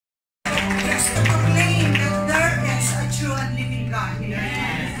ears to proclaim that there is a true and living God.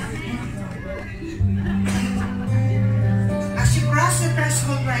 As you cross the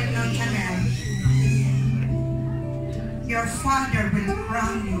threshold right now, Janelle, your Father will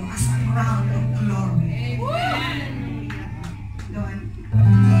crown you as a crown of glory. Don't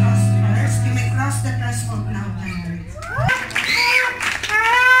cross first. You may cross the threshold now, Janelle.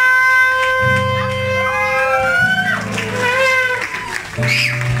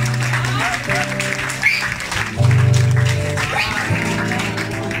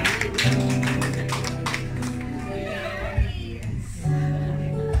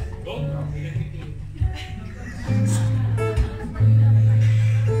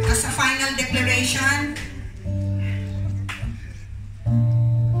 As a final declaration,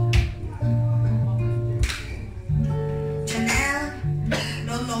 Janelle,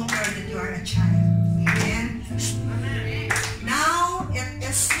 no longer that you are a child. Amen. Now it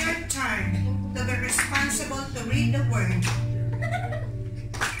is your turn to be responsible to read the word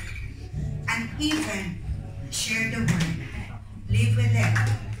and even share the word. Live with it.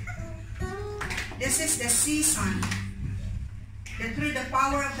 This is the season that through the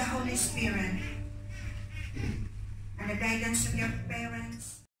power of the Holy Spirit and the guidance of your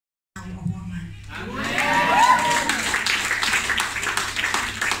parents, now a woman.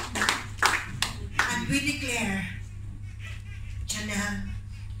 And we declare, Janelle,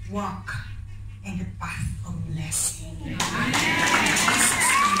 walk in the path of blessing. In Jesus'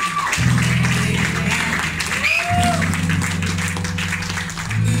 name. Amen.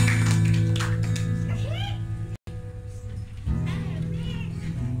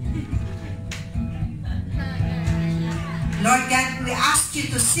 Lord God, we ask you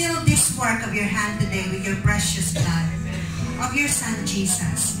to seal this work of your hand today with your precious blood of your Son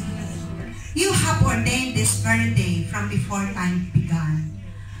Jesus. You have ordained this very day from before time began.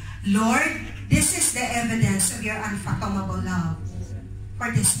 Lord, this is the evidence of your unfathomable love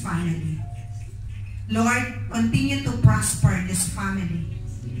for this family. Lord, continue to prosper this family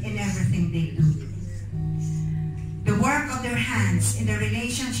in everything they do. The work of their hands in the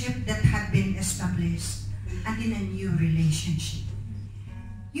relationship that had been established and in a new relationship.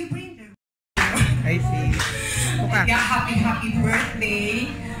 You bring the... I see. Yeah, happy birthday.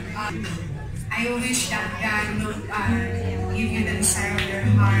 I wish that God will give you the desire of your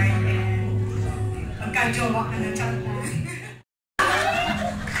heart and magka-jowa ka na chat.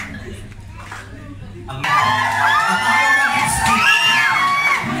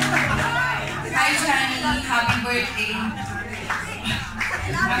 Hi Johnny, happy birthday.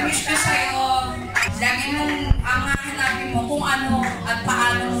 I wish ko sa'yo, lagi mong hanapin mo kung ano at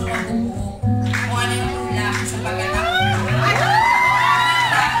paano mo mabubuo. Kung ano yung ulam sa pagkatapos.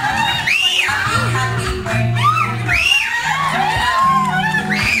 Happy birthday.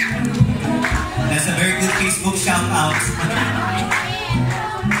 That's a very good Facebook shout out.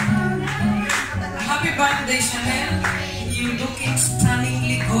 Happy birthday, Chanel. You're looking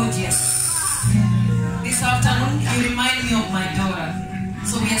stunningly gorgeous. This afternoon, you remind me of my daughter.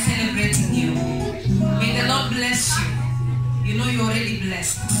 So we are celebrating you. May the Lord bless you. You know you're already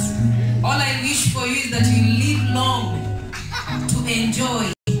blessed. All I wish for you is that you live long to enjoy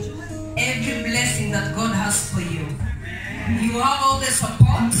every blessing that God has for you. You have all the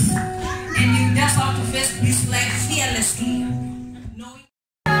support and you just have to face this life fearlessly.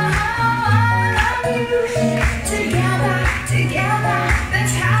 Together,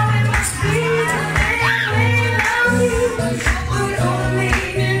 that's how it must be.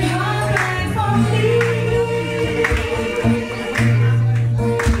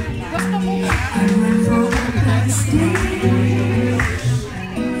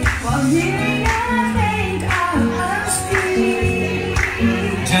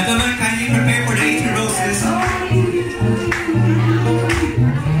 Gentlemen, kindly prepare for the 80 roses.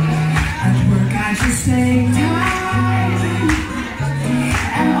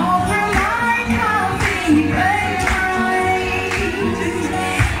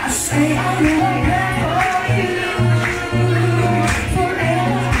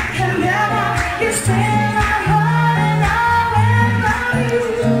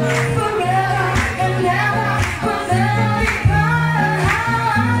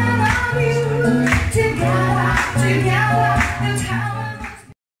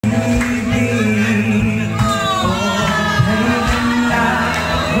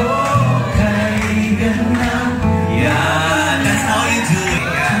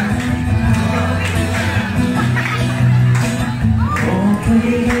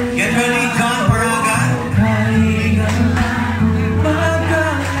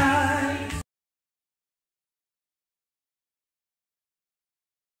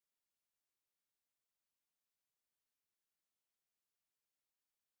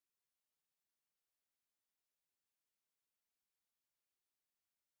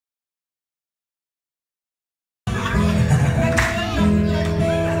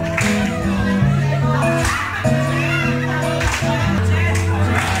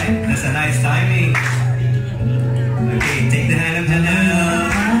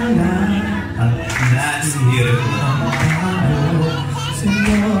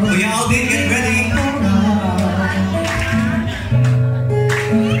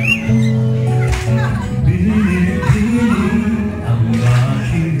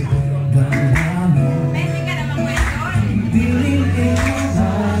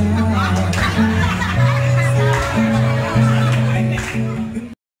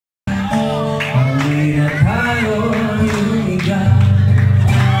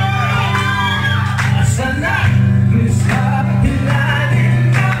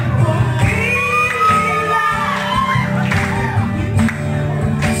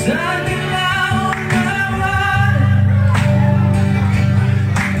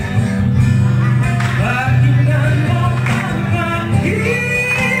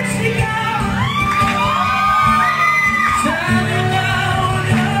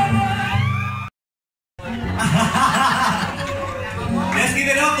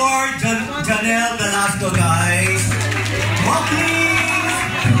 Chanel Velasco, guys. Walking!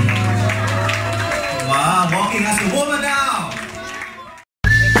 Wow, walking as a woman now.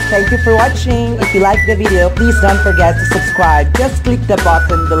 Thank you for watching. If you like the video, please don't forget to subscribe. Just click the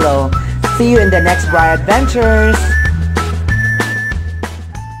button below. See you in the next Briadventurez.